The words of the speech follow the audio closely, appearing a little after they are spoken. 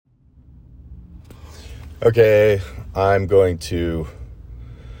Okay, I'm going to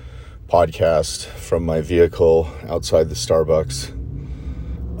podcast from my vehicle outside the Starbucks.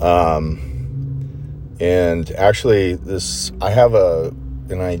 And actually I have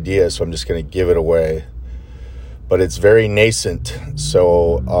an idea, so I'm just going to give it away. But it's very nascent,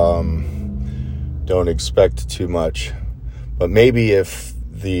 so don't expect too much. But maybe if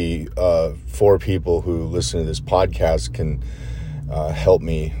the 4 people who listen to this podcast can help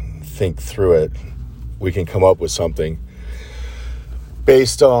me think through it, we can come up with something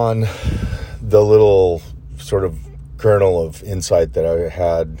based on the little sort of kernel of insight that I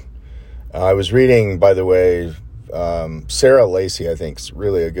had. I was reading, by the way, Sarah Lacy, I think, is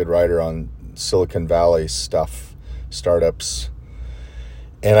really a good writer on Silicon Valley stuff, startups.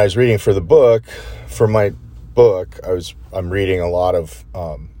 And I was reading for my book, I'm reading a lot of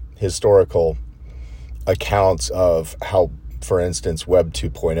historical accounts of how, for instance, Web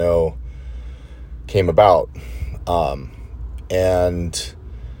 2.0 came about. And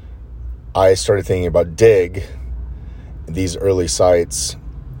I started thinking about Digg, these early sites.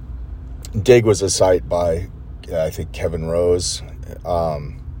 Digg was a site by, I think, Kevin Rose.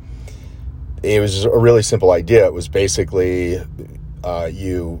 It was just a really simple idea. It was basically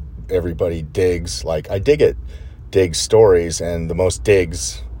everybody digs, like I dig stories, and the most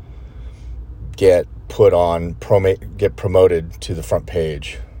digs get promoted to the front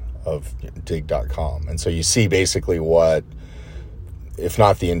page of Digg.com. And so you see basically what, if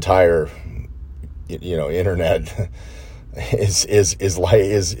not the entire, internet is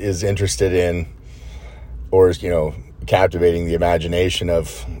interested in, or is, captivating the imagination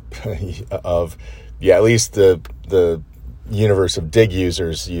of at least the universe of Digg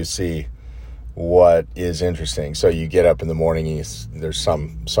users. You see what is interesting. So you get up in the morning, there's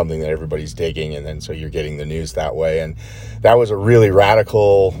something that everybody's digging, and then so you're getting the news that way. And that was a really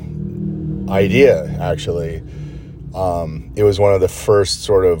radical idea, actually. It was one of the first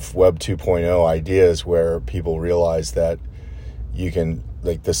sort of Web 2.0 ideas where people realized that you can,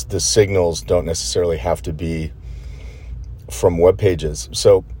 like, the signals don't necessarily have to be from web pages.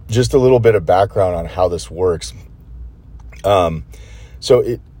 So just a little bit of background on how this works.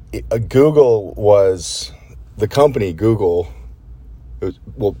 Google was the company. Google,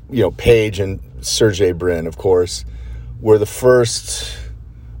 Page and Sergey Brin, of course, were the first,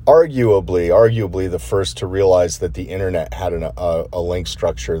 arguably the first to realize that the internet had a link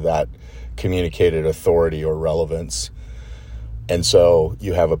structure that communicated authority or relevance. And so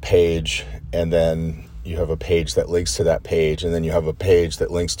you have a page, and then you have a page that links to that page, and then you have a page that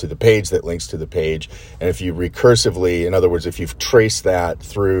links to the page that links to the page. And if you recursively, in other words, if you've traced that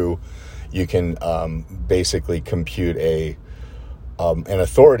through, you can basically compute an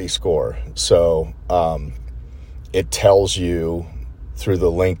authority score. So it tells you through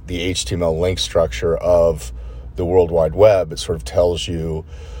the HTML link structure of the World Wide Web, it sort of tells you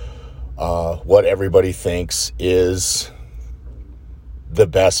what everybody thinks is the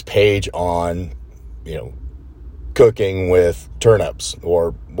best page on, cooking with turnips,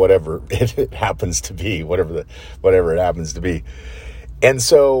 or whatever it happens to be, whatever it happens to be. And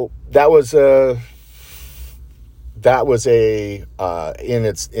so that was in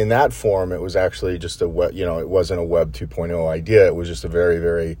that form, it was actually just it wasn't a Web 2.0 idea. It was just a very,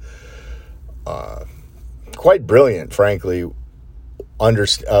 very, quite brilliant, frankly,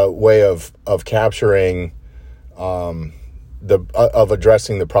 way of capturing, of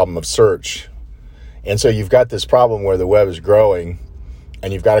addressing the problem of search. And so you've got this problem where the web is growing,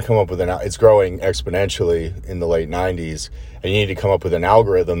 and you've got to come up with it's growing exponentially in the late 90s, and you need to come up with an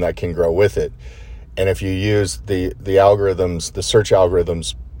algorithm that can grow with it. And if you use the algorithms, the search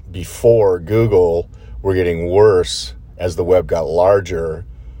algorithms before Google were getting worse as the web got larger,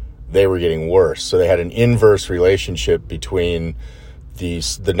 they were getting worse. So they had an inverse relationship between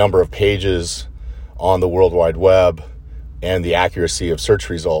the number of pages on the World Wide Web and the accuracy of search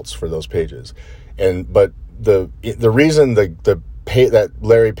results for those pages. But the reason that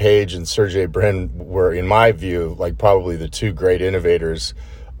Larry Page and Sergey Brin were, in my view, like probably the 2 great innovators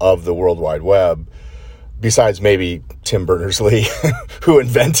of the World Wide Web, besides maybe Tim Berners-Lee, who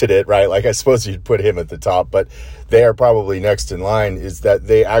invented it, right? Like, I suppose you'd put him at the top, but they are probably next in line, is that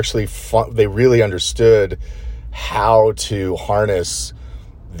they actually they really understood how to harness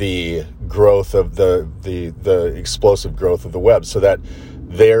the growth of the explosive growth of the web, so that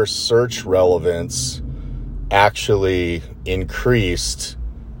their search relevance actually increased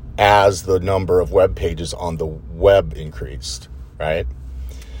as the number of web pages on the web increased, right?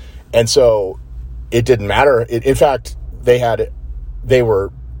 And so it didn't matter. In fact, they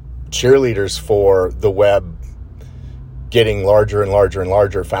were cheerleaders for the web getting larger and larger and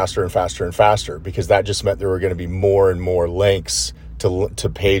larger, faster and faster and faster, because that just meant there were going to be more and more links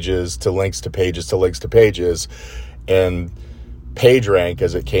to pages, to links to pages, to links to pages. And PageRank,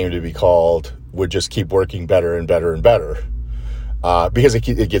 as it came to be called, would just keep working better and better and better, because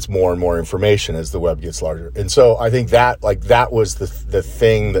it gets more and more information as the web gets larger. And so I think that was the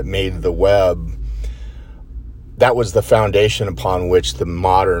thing that made the web, that was the foundation upon which the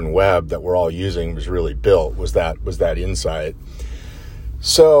modern web that we're all using was really built, was that insight.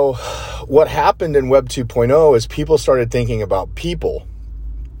 So what happened in Web 2.0 is people started thinking about people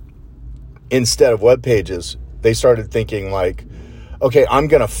instead of web pages. They started thinking like, okay, I'm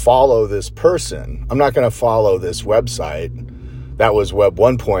going to follow this person. I'm not going to follow this website. That was Web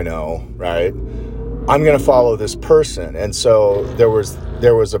 1.0, right? I'm going to follow this person. And so there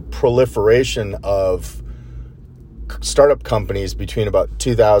was a proliferation of startup companies between about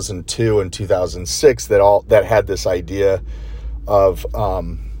 2002 and 2006 that had this idea of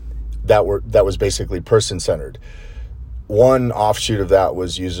that was basically person-centered. One offshoot of that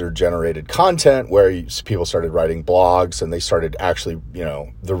was user-generated content, where people started writing blogs, and they started actually,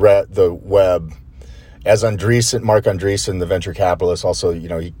 the web. As Mark Andreessen, the venture capitalist, also,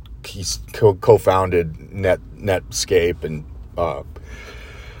 he's co-founded Netscape and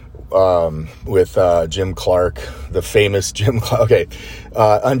with Jim Clark, the famous Jim Clark. Okay,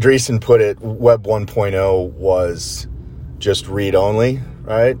 Andreessen put it, Web 1.0 was just read-only,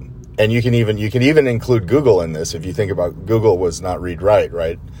 right? And you can even include Google in this. If you think about, Google was not read-write,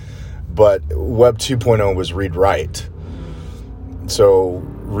 right? But Web 2.0 was read-write. So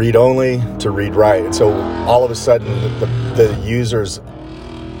read-only to read-write. And so all of a sudden, the users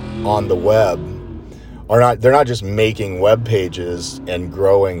on the web they're not just making web pages and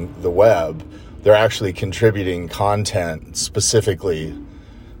growing the web. They're actually contributing content specifically,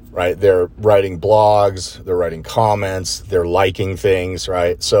 right? They're writing blogs, they're writing comments, they're liking things,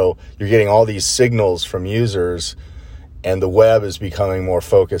 right? So you're getting all these signals from users, and the web is becoming more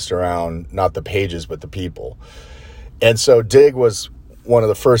focused around not the pages, but the people. And so Digg was one of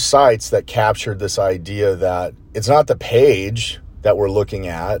the first sites that captured this idea that it's not the page that we're looking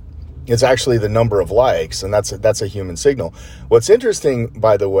at, it's actually the number of likes, and that's a human signal. What's interesting,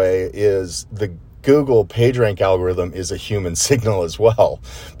 by the way, is the Google PageRank algorithm is a human signal as well,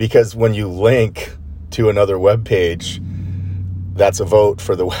 because when you link to another web page, that's a vote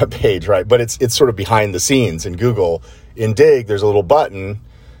for the web page, right? But it's sort of behind the scenes in Google. In Digg, there's a little button,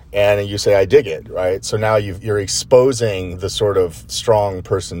 and you say, I dig it, right? So now you're exposing the sort of strong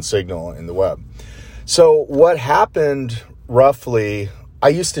person signal in the web. So what happened roughly, I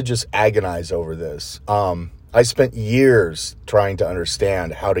used to just agonize over this. I spent years trying to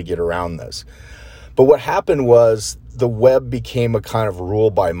understand how to get around this. But what happened was the web became a kind of rule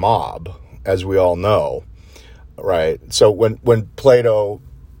by mob, as we all know, right? So when Plato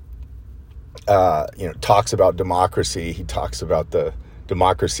talks about democracy, he talks about the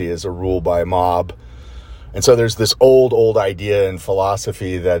democracy as a rule by mob. And so there's this old idea in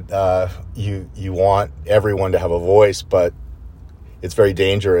philosophy that you want everyone to have a voice, but it's very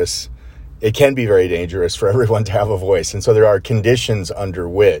dangerous. It can be very dangerous for everyone to have a voice. And so there are conditions under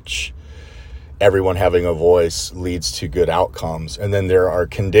which everyone having a voice leads to good outcomes. And then there are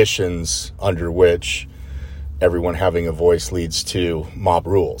conditions under which everyone having a voice leads to mob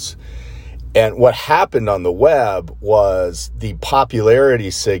rules. And what happened on the web was the popularity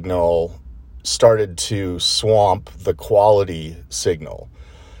signal started to swamp the quality signal.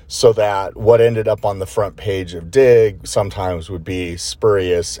 So that what ended up on the front page of Digg sometimes would be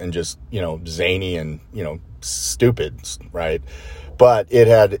spurious and just, zany and, stupid, right? But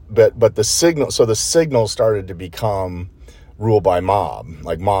the signal started to become rule by mob,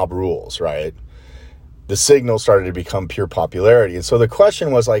 like mob rules, right? The signal started to become pure popularity. And so the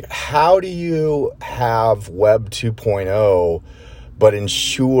question was like, how do you have Web 2.0 but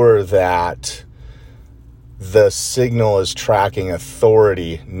ensure that the signal is tracking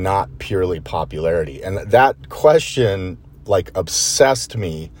authority, not purely popularity? And that question obsessed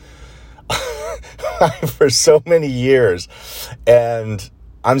me for so many years. And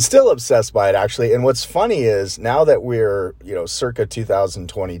I'm still obsessed by it, actually. And what's funny is now that we're, circa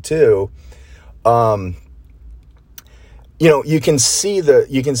 2022, you can see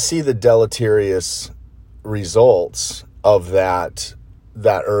the deleterious results of that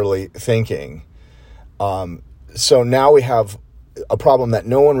early thinking. So now we have a problem that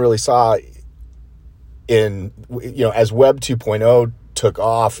no one really saw as Web 2.0 took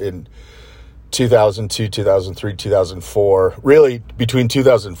off in 2002, 2003, 2004, really between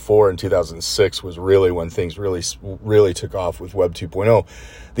 2004 and 2006 was really when things really took off with Web 2.0.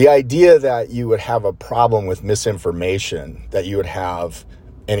 The idea that you would have a problem with misinformation, that you would have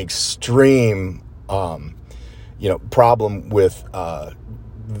an extreme, problem with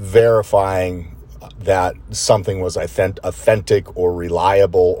verifying that something was authentic or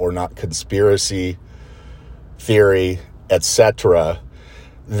reliable or not conspiracy theory, etc.,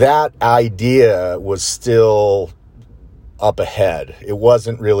 that idea was still up ahead. It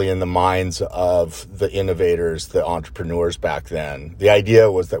wasn't really in the minds of the innovators, the entrepreneurs back then. The idea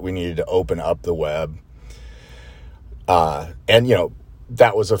was that we needed to open up the web.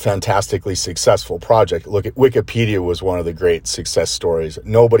 That was a fantastically successful project. Look at Wikipedia was one of the great success stories.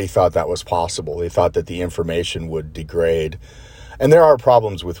 Nobody thought that was possible. They thought that the information would degrade. And there are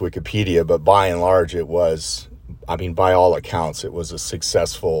problems with Wikipedia, but by and large, it was, by all accounts, it was a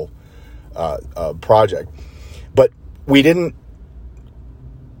successful project. But we didn't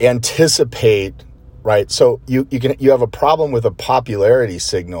anticipate, right? So you have a problem with a popularity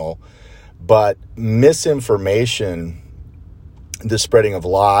signal, but misinformation, the spreading of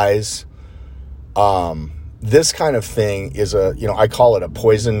lies, this kind of thing is I call it a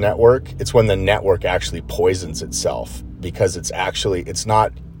poison network. It's when the network actually poisons itself, because it's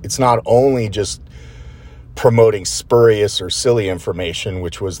not only just promoting spurious or silly information,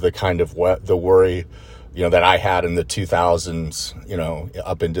 which was the kind of the worry, that I had in the 2000s,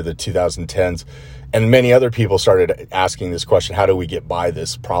 up into the 2010s. And many other people started asking this question: how do we get by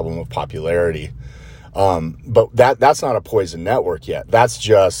this problem of popularity? But that's not a poison network yet. That's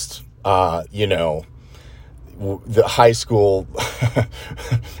just, the high school,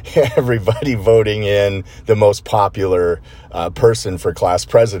 everybody voting in the most popular person for class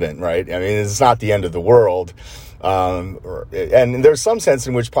president, right? It's not the end of the world. And there's some sense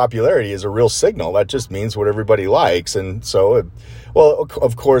in which popularity is a real signal. That just means what everybody likes. And so,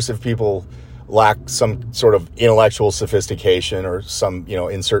 of course, if people lack some sort of intellectual sophistication or some,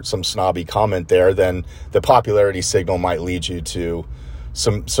 insert some snobby comment there, then the popularity signal might lead you to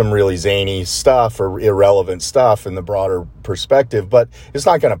some really zany stuff or irrelevant stuff in the broader perspective, but it's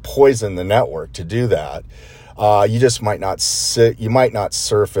not going to poison the network to do that. You just might not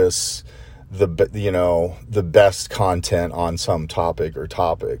surface the best content on some topic or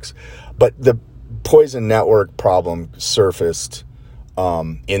topics. But the poison network problem surfaced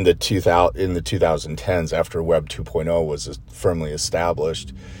in the 2010s after Web 2.0 was firmly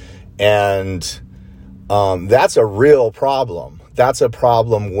established, and that's a real problem. That's a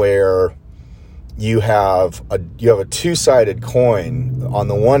problem where you have a two-sided coin. On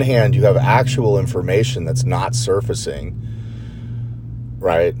the one hand, you have actual information that's not surfacing,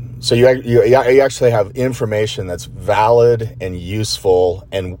 right? So you actually have information that's valid and useful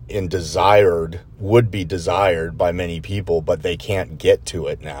and would be desired by many people, but they can't get to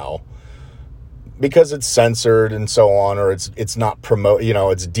it now because it's censored and so on, or it's not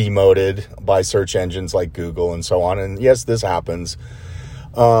it's demoted by search engines like Google and so on. And yes, this happens.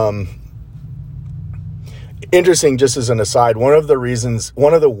 Interesting, just as an aside, one of the ways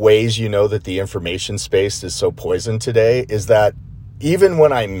that the information space is so poisoned today is that even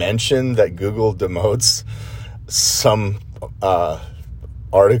when I mention that Google demotes some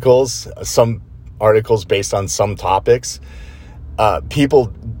articles based on some topics,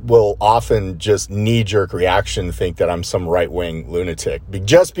 people will often just knee-jerk reaction think that I'm some right-wing lunatic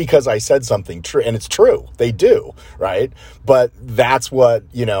just because I said something true. And it's true. They do, right? But that's what,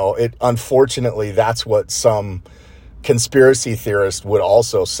 unfortunately, that's what some conspiracy theorist would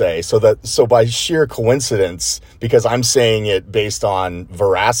also say. So by sheer coincidence, because I'm saying it based on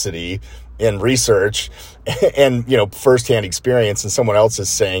veracity and research and, firsthand experience, and someone else is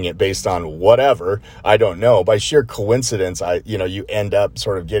saying it based on whatever, I don't know. By sheer coincidence, you end up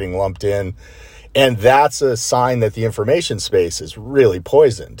sort of getting lumped in. And that's a sign that the information space is really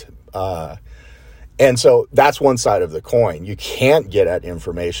poisoned. And so that's one side of the coin. You can't get at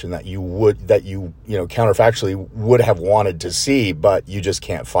information that you counterfactually would have wanted to see, but you just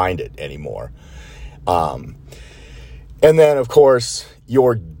can't find it anymore. And then, of course,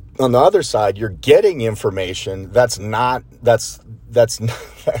 on the other side, you're getting information that's not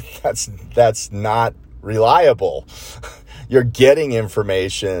reliable. You're getting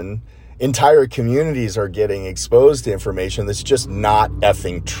information. Entire communities are getting exposed to information that's just not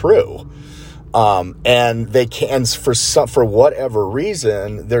effing true. And they can, for whatever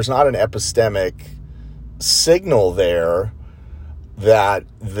reason, there's not an epistemic signal there that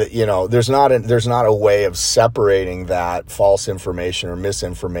there's not a way of separating that false information or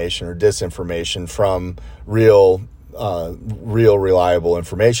misinformation or disinformation from real real reliable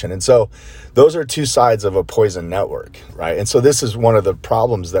information. And so those are two sides of a poison network, right? And so this is one of the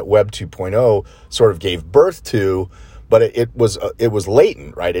problems that Web 2.0 sort of gave birth to, but it was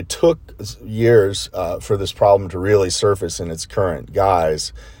latent, right? It took years for this problem to really surface in its current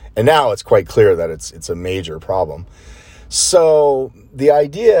guise. And now it's quite clear that it's a major problem. So the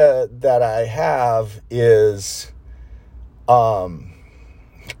idea that I have is, okay,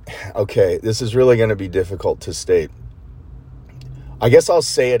 this is really going to be difficult to state. I guess I'll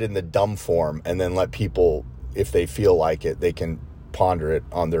say it in the dumb form and then let people, if they feel like it, they can ponder it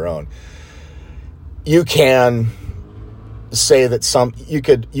on their own. You can say that suppose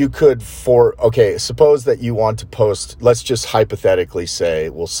that you want to post, let's just hypothetically say,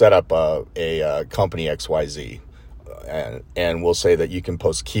 we'll set up a company XYZ, and we'll say that you can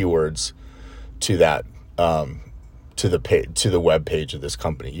post keywords to that, to the web page of this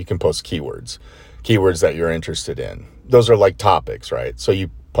company. You can post keywords that you're interested in. Those are like topics, right? So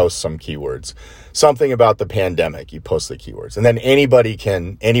you post some keywords, something about the pandemic, you post the keywords, and then anybody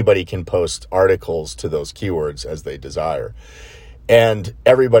can post articles to those keywords as they desire. And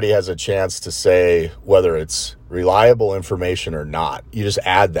everybody has a chance to say whether it's reliable information or not. You just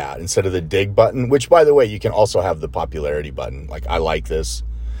add that instead of the dig button, which, by the way, you can also have the popularity button. Like, I like this.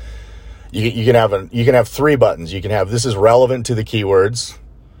 You can have three buttons. You can have, this is relevant to the keywords.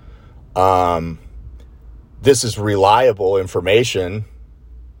 This is reliable information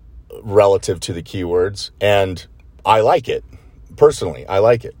relative to the keywords, and I like it. Personally, I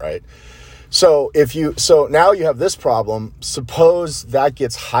like it, right? So now you have this problem. Suppose that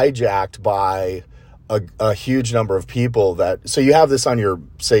gets hijacked by a huge number of people so you have this on your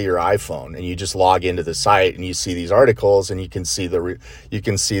iPhone, and you just log into the site and you see these articles, and you can see whether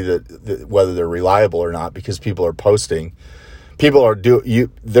they're reliable or not, because people are posting.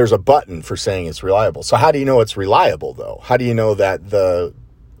 There's a button for saying it's reliable. So how do you know it's reliable, though? How do you know that the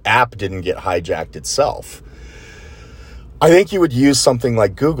app didn't get hijacked itself? I think you would use something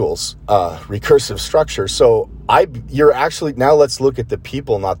like Google's recursive structure. So now let's look at the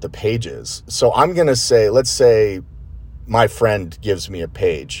people, not the pages. So I'm going to say, let's say my friend gives me a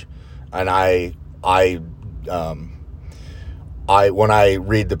page, and when I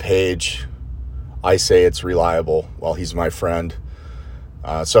read the page, I say it's reliable. Well, he's my friend.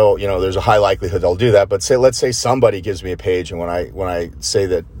 So, there's a high likelihood I'll do that. But let's say somebody gives me a page, and when I say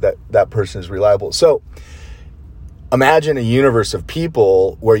that person is reliable. So imagine a universe of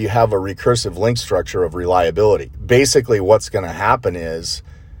people where you have a recursive link structure of reliability. Basically, what's going to happen is,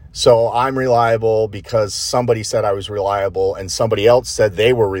 so I'm reliable because somebody said I was reliable, and somebody else said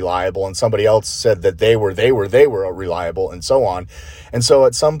they were reliable, and somebody else said that they were reliable, and so on. And so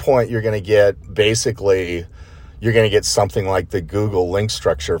at some point you're going to get something like the Google link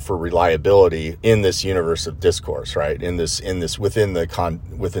structure for reliability in this universe of discourse, right? Within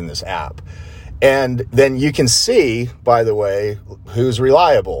this app. And then you can see, by the way, who's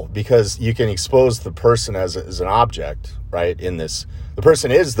reliable, because you can expose the person as an object, right? The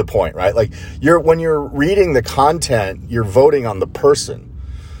person is the point, right? Like when you're reading the content, you're voting on the person.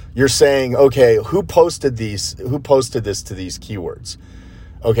 You're saying, okay, who posted this to these keywords?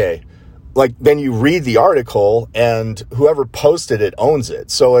 Okay. Like, then you read the article, and whoever posted it owns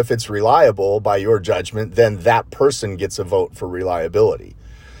it. So if it's reliable by your judgment, then that person gets a vote for reliability.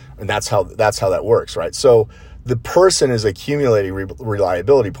 And that's how that works, right? So the person is accumulating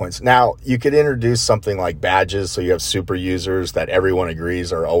reliability points. Now, you could introduce something like badges, so you have super users that everyone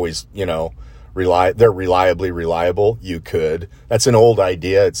agrees are always, they're reliably reliable. You could. That's an old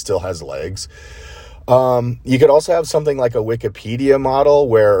idea. It still has legs. You could also have something like a Wikipedia model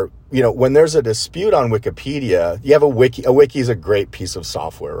where, when there's a dispute on Wikipedia, you have a wiki. A wiki is a great piece of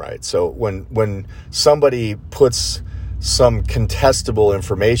software, right? So when somebody puts some contestable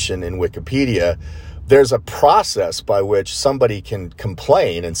information in Wikipedia, there's a process by which somebody can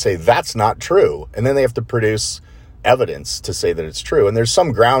complain and say that's not true, and then they have to produce evidence to say that it's true. And there's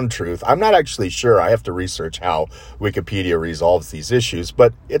some ground truth. I'm not actually sure. I have to research how Wikipedia resolves these issues,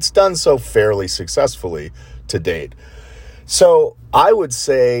 but it's done so fairly successfully to date. So I would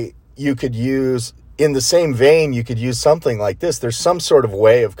say you could use, in the same vein, you could use something like this. There's some sort of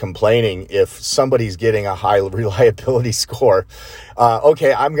way of complaining if somebody's getting a high reliability score.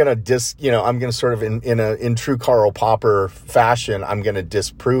 Okay, I'm going to sort of in true Karl Popper fashion, I'm going to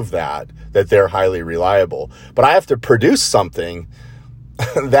disprove that they're highly reliable. But I have to produce something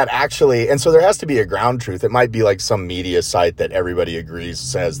that actually, and so there has to be a ground truth. It might be like some media site that everybody agrees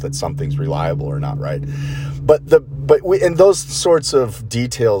says that something's reliable or not, right? And those sorts of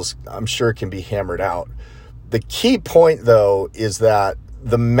details, I'm sure, can be hammered out. The key point, though, is that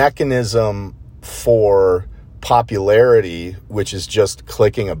the mechanism for popularity, which is just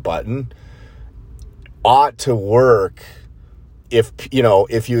clicking a button, ought to work if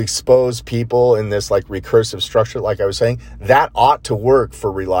you expose people in this like recursive structure, like I was saying, that ought to work for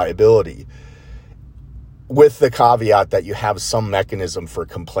reliability, with the caveat that you have some mechanism for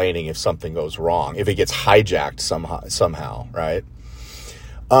complaining if something goes wrong, if it gets hijacked somehow, right?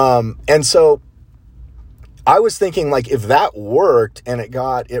 And so I was thinking, like, if that worked and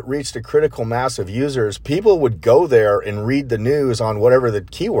it reached a critical mass of users, people would go there and read the news on whatever the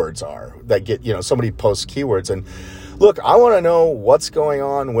keywords are that get, somebody posts keywords. And look, I want to know what's going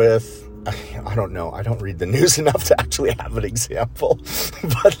on with, I don't know. I don't read the news enough to actually have an example,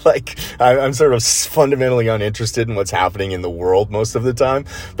 but like, I'm sort of fundamentally uninterested in what's happening in the world most of the time,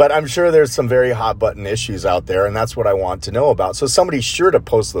 but I'm sure there's some very hot button issues out there, and that's what I want to know about. So somebody's sure to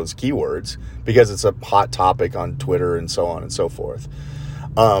post those keywords because it's a hot topic on Twitter and so on and so forth.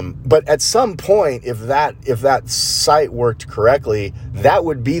 But at some point, if that site worked correctly, that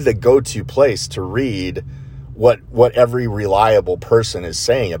would be the go-to place to read what every reliable person is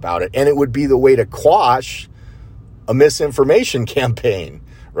saying about it. And it would be the way to quash a misinformation campaign,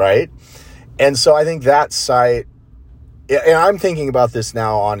 right? And so I think that site, and I'm thinking about this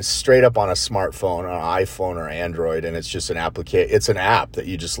now straight up on a smartphone, on an iPhone or Android, and it's just it's an app that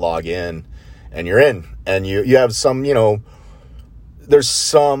you just log in and you're in, and you have some, there's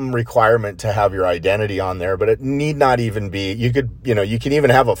some requirement to have your identity on there, but it need not even be. You can even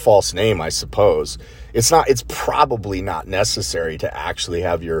have a false name, I suppose. It's probably not necessary to actually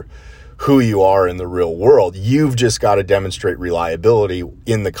have who you are in the real world. You've just got to demonstrate reliability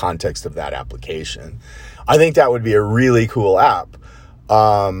in the context of that application. I think that would be a really cool app.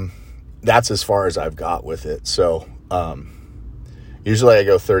 That's as far as I've got with it. So, usually I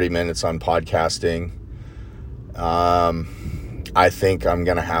go 30 minutes on podcasting. I think I'm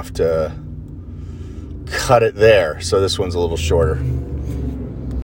going to have to cut it there. So this one's a little shorter.